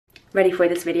Ready for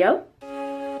this video?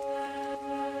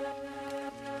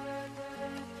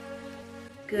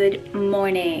 Good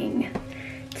morning.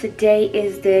 Today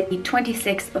is the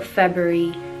 26th of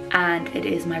February and it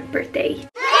is my birthday.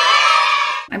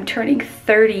 I'm turning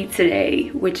 30 today,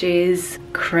 which is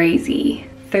crazy.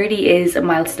 30 is a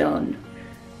milestone.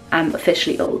 I'm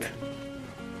officially old.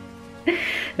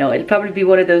 No, it'll probably be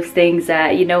one of those things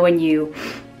that, you know, when you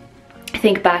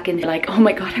think back and you're like, oh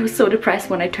my god, I was so depressed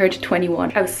when I turned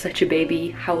 21. I was such a baby.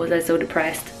 How was I so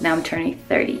depressed? Now I'm turning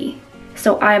 30.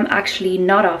 So I'm actually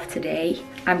not off today.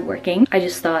 I'm working. I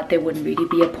just thought there wouldn't really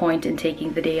be a point in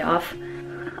taking the day off.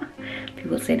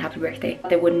 People saying happy birthday.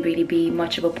 There wouldn't really be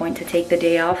much of a point to take the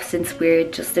day off since we're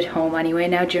just at home anyway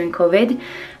now during COVID.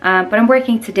 But I'm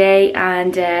working today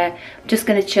and just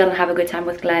gonna chill and have a good time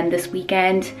with Glenn this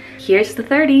weekend. Here's the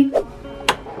 30.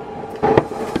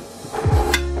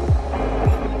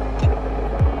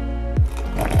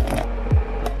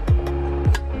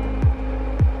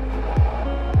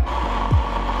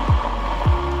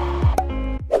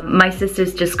 My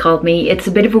sisters just called me. It's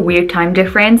a bit of a weird time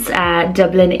difference.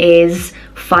 Dublin is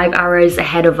 5 hours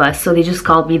ahead of us, so they just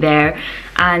called me there.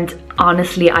 And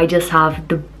honestly, I just have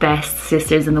the best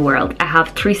sisters in the world. I have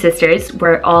 3 sisters.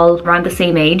 We're all around the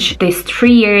same age. There's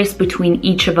 3 years between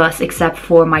each of us except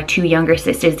for my 2 younger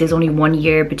sisters. There's only 1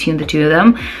 year between the 2 of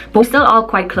them, but we're still all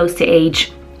quite close to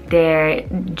age. They're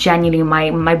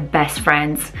genuinely my best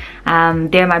friends.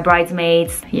 They're my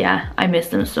bridesmaids. Yeah, I miss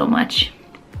them so much.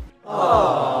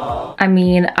 Aww. I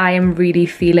mean, I am really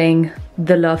feeling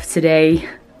the love today.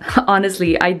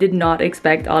 Honestly, I did not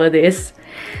expect all of this.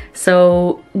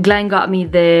 So Glenn got me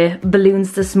the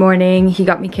balloons this morning. He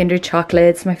got me Kinder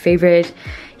chocolates, my favorite.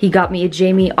 He got me a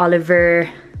Jamie Oliver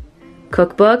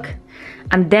cookbook.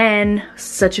 And then,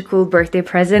 such a cool birthday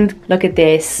present. Look at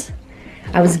this.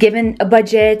 I was given a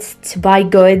budget to buy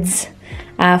goods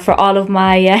for all of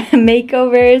my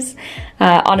makeovers.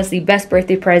 Honestly, best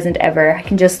birthday present ever. I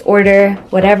can just order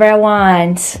whatever I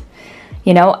want,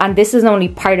 you know, and this is only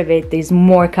part of it. There's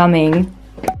more coming.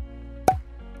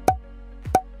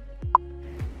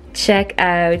 Check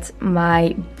out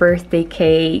my birthday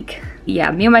cake.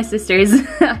 Yeah, me and my sisters,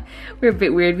 we're a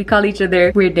bit weird. We call each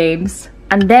other weird names.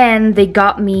 And then they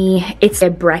got me, it's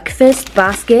a breakfast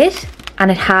basket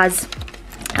and it has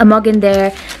a mug in there,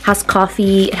 has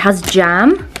coffee, it has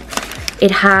jam, it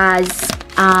has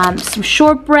some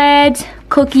shortbread,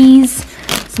 cookies,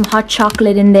 some hot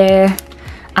chocolate in there,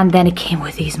 and then it came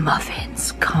with these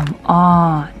muffins. Come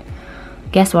on.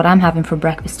 Guess what I'm having for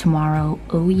breakfast tomorrow?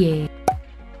 Oh yeah.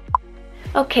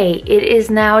 Okay, it is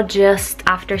now just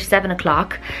after 7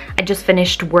 o'clock. I just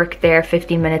finished work there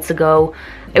 15 minutes ago.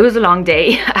 It was a long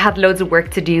day. I had loads of work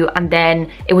to do, and then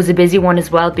it was a busy one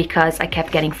as well because I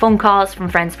kept getting phone calls from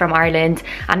friends from Ireland,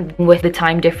 and with the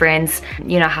time difference,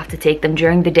 you know, I have to take them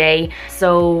during the day.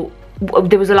 So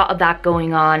there was a lot of that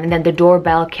going on, and then the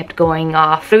doorbell kept going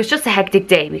off. It was just a hectic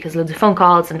day because loads of phone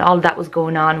calls and all of that was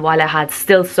going on while I had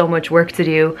still so much work to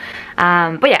do.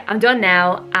 But yeah, I'm done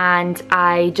now, and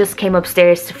I just came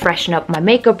upstairs to freshen up my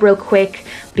makeup real quick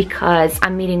because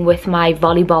I'm meeting with my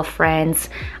volleyball friends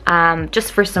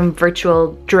just for some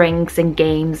virtual drinks and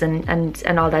games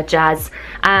and all that jazz.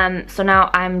 So now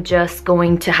I'm just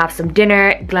going to have some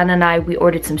dinner. Glenn and I, we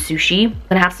ordered some sushi. I'm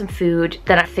gonna have some food.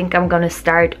 Then I think I'm gonna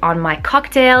start on my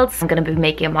cocktails. I'm gonna be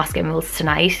making a Moscow Mules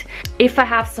tonight. If I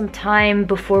have some time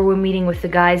before we're meeting with the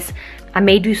guys, I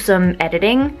may do some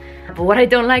editing. But what I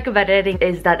don't like about editing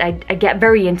is that I get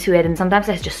very into it, and sometimes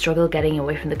I just struggle getting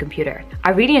away from the computer.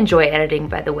 I really enjoy editing,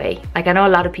 by the way. Like, I know a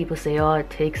lot of people say, oh, it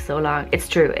takes so long. It's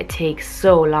true, it takes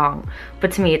so long.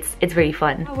 But to me, it's really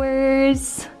fun.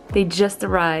 Hours, they just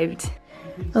arrived.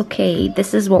 Okay,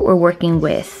 this is what we're working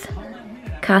with.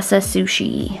 Casa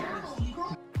Sushi.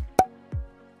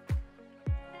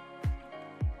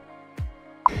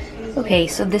 Okay,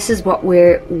 so this is what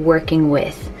we're working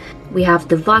with. We have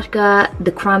the vodka,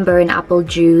 the cranberry and apple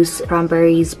juice,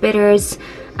 cranberries, bitters,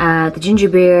 the ginger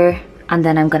beer, and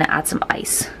then I'm gonna add some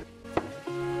ice.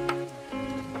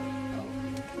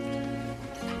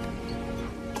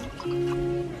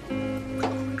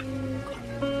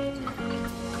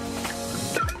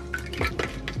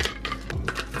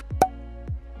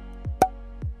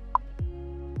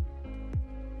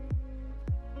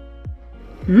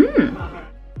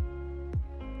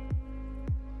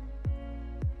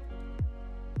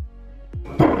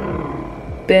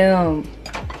 Boom.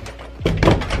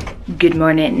 Good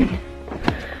morning.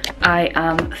 I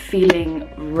am feeling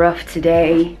rough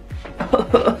today.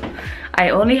 I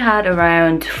only had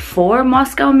around 4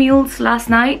 Moscow Mules last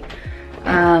night,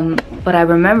 but I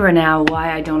remember now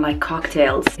why I don't like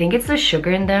cocktails. I think it's the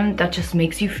sugar in them that just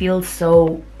makes you feel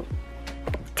so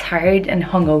tired and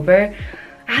hungover.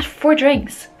 I had 4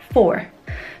 drinks, 4.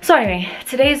 So anyway,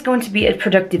 today is going to be a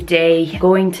productive day.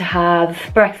 Going to have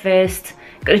breakfast,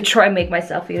 gonna try and make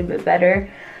myself feel a bit better,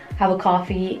 have a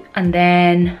coffee, and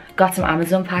then got some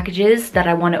Amazon packages that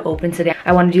I want to open today.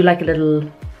 I want to do like a little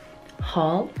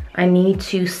haul. I need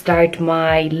to start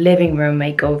my living room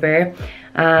makeover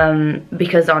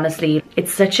because honestly,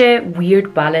 it's such a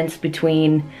weird balance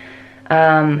between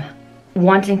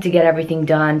wanting to get everything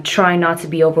done, trying not to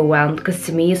be overwhelmed, because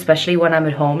to me, especially when I'm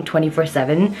at home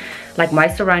 24/7, like my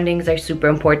surroundings are super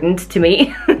important to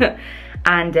me.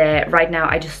 And right now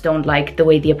I just don't like the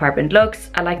way the apartment looks.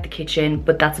 I like the kitchen,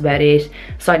 but that's about it.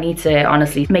 So I need to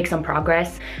honestly make some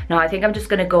progress. Now I think I'm just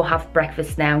gonna go have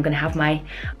breakfast now. I'm gonna have my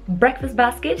breakfast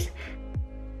basket.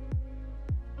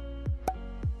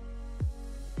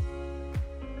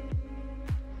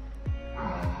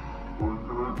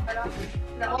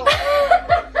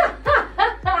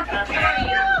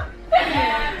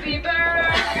 Happy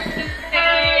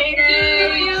birthday to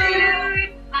you.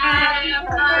 Happy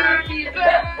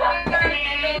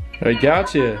birthday. I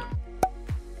got you.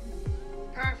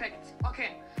 Perfect.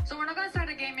 Okay, so we're not gonna start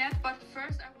the game yet, but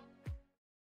first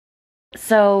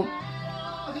So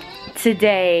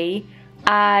today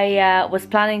I was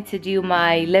planning to do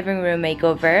my living room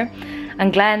makeover,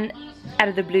 and Glenn, out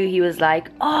of the blue, he was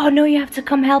like, oh no, you have to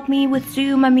come help me with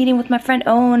Zoom. I'm meeting with my friend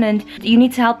Owen and you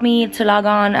need to help me to log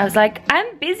on. I was like, I'm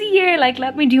busy here, like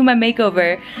let me do my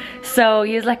makeover. So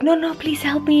he was like, no, please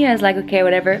help me. I was like, okay,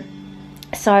 whatever.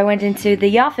 So I went into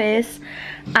the office,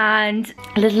 and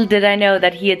little did I know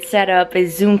that he had set up a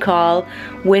Zoom call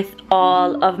with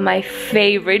all of my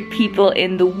favorite people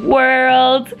in the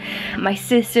world. My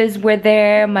sisters were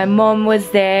there, my mom was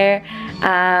there,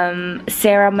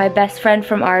 Sarah, my best friend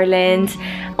from Ireland,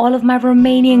 all of my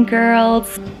Romanian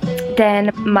girls,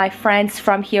 then my friends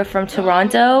from here from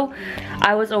Toronto.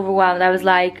 I was overwhelmed. I was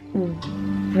like,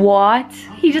 what?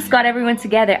 He just got everyone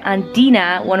together. And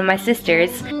Dina, one of my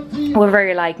sisters, were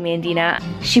very like me and Dina.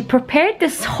 She prepared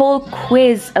this whole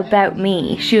quiz about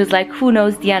me. She was like, who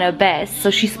knows Diana best?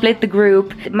 So she split the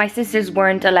group. My sisters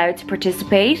weren't allowed to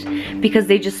participate because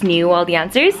they just knew all the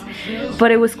answers.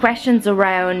 But it was questions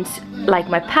around like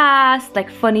my past, like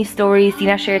funny stories.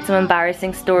 Dina shared some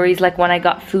embarrassing stories, like when I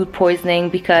got food poisoning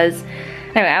because,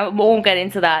 anyway, I won't get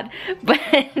into that, but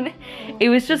it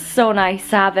was just so nice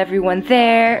to have everyone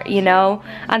there, you know.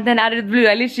 And then out of the blue,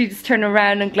 I literally just turn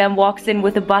around and Glenn walks in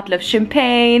with a bottle of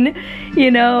champagne, you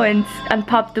know, and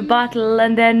popped the bottle,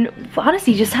 and then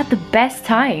honestly just had the best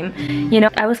time. You know,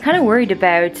 I was kind of worried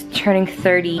about turning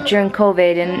 30 during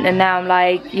COVID, and now I'm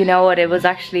like, you know what, it was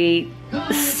actually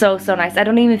so nice. I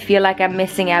don't even feel like I'm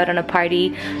missing out on a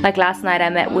party. Like last night I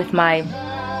met with my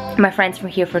friends from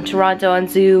here from Toronto on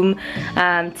Zoom.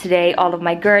 Today all of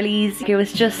my girlies. It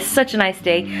was just such a nice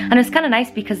day, and it was kind of nice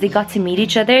because they got to meet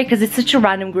each other, because it's such a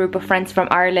random group of friends from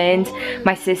Ireland,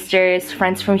 my sisters,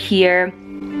 friends from here.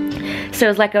 So it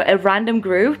was like a random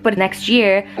group. But next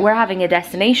year we're having a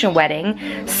destination wedding,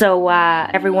 so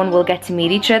everyone will get to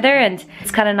meet each other, and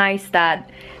it's kind of nice that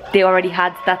they already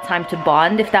had that time to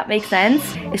bond, if that makes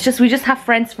sense. It's just, we just have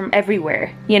friends from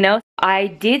everywhere, you know? I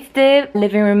did the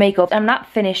living room makeover. I'm not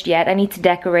finished yet. I need to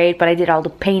decorate, but I did all the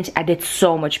paint. I did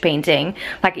so much painting.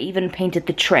 Like I even painted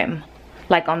the trim,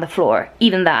 like on the floor,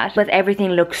 even that. But everything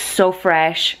looks so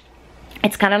fresh.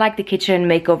 It's kind of like the kitchen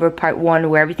makeover part 1,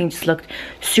 where everything just looked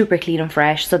super clean and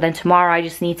fresh. So then tomorrow I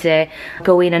just need to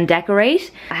go in and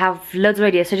decorate. I have loads of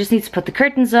ideas, so I just need to put the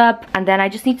curtains up, and then I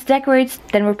just need to decorate.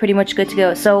 Then we're pretty much good to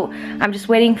go. So I'm just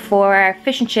waiting for our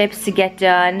fish and chips to get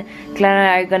done. Glenn and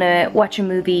I are gonna watch a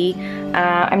movie.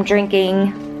 I'm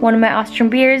drinking one of my Austrian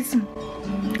beers.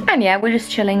 And yeah, we're just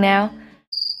chilling now.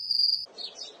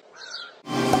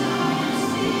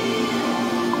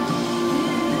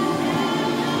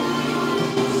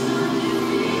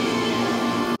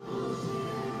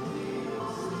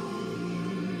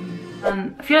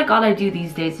 I feel like all I do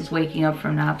these days is waking up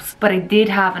from naps, but I did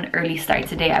have an early start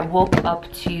today. I woke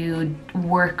up to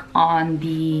work on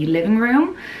the living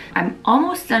room. I'm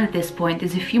almost done at this point.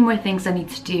 There's a few more things I need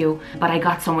to do, but I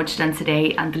got so much done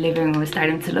today, and the living room is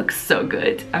starting to look so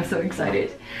good. I'm so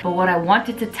excited. But what I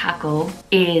wanted to tackle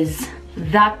is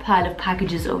that pile of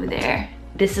packages over there.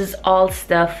 This is all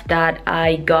stuff that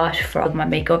I got for all my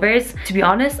makeovers. To be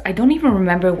honest, I don't even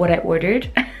remember what I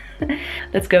ordered.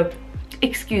 Let's go.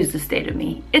 Excuse the state of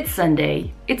me. It's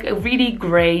Sunday. It's a really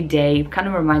grey day. Kind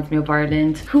of reminds me of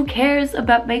Ireland. Who cares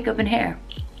about makeup and hair?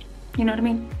 You know what I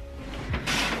mean?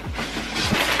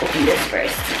 Open this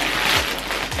first.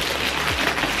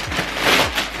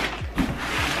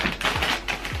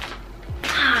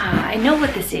 Ah, I know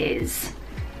what this is.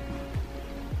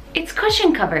 It's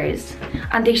cushion covers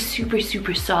and they're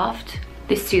super soft.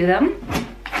 There's 2 of them.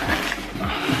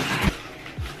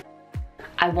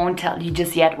 I won't tell you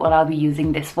just yet what I'll be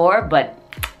using this for, but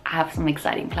I have some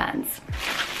exciting plans.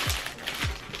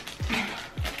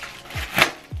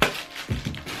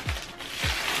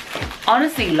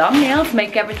 Honestly, long nails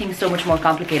make everything so much more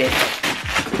complicated.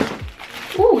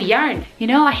 Ooh, yarn. You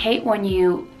know, I hate when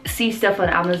you see stuff on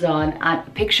Amazon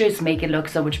and pictures make it look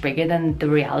so much bigger than the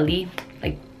reality.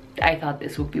 Like, I thought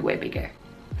this would be way bigger.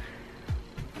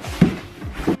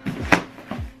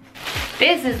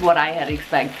 This is what I had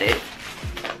expected.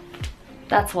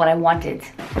 That's what I wanted.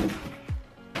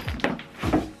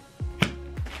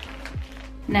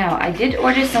 Now, I did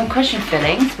order some cushion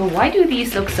fillings, but why do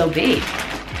these look so big?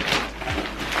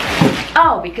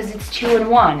 Oh, because it's 2 in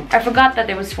 1. I forgot that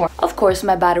there was 4. Of course,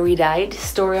 my battery died.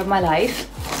 Story of my life.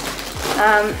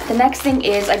 The next thing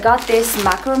is I got this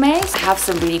macrame. I have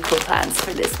some really cool plans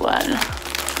for this one.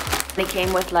 They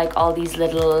came with like all these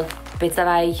little bits that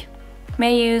I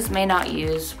may use, may not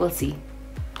use. We'll see.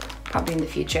 Probably in the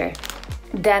future.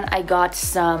 Then I got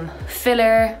some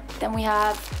filler. Then we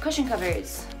have cushion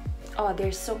covers. Oh,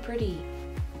 they're so pretty.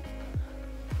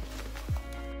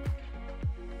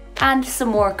 And some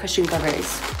more cushion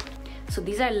covers. So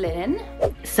these are linen.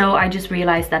 So I just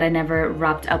realized that I never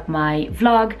wrapped up my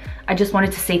vlog. I just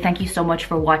wanted to say thank you so much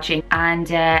for watching,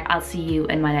 and I'll see you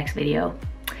in my next video.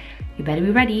 You better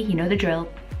be ready, you know the drill.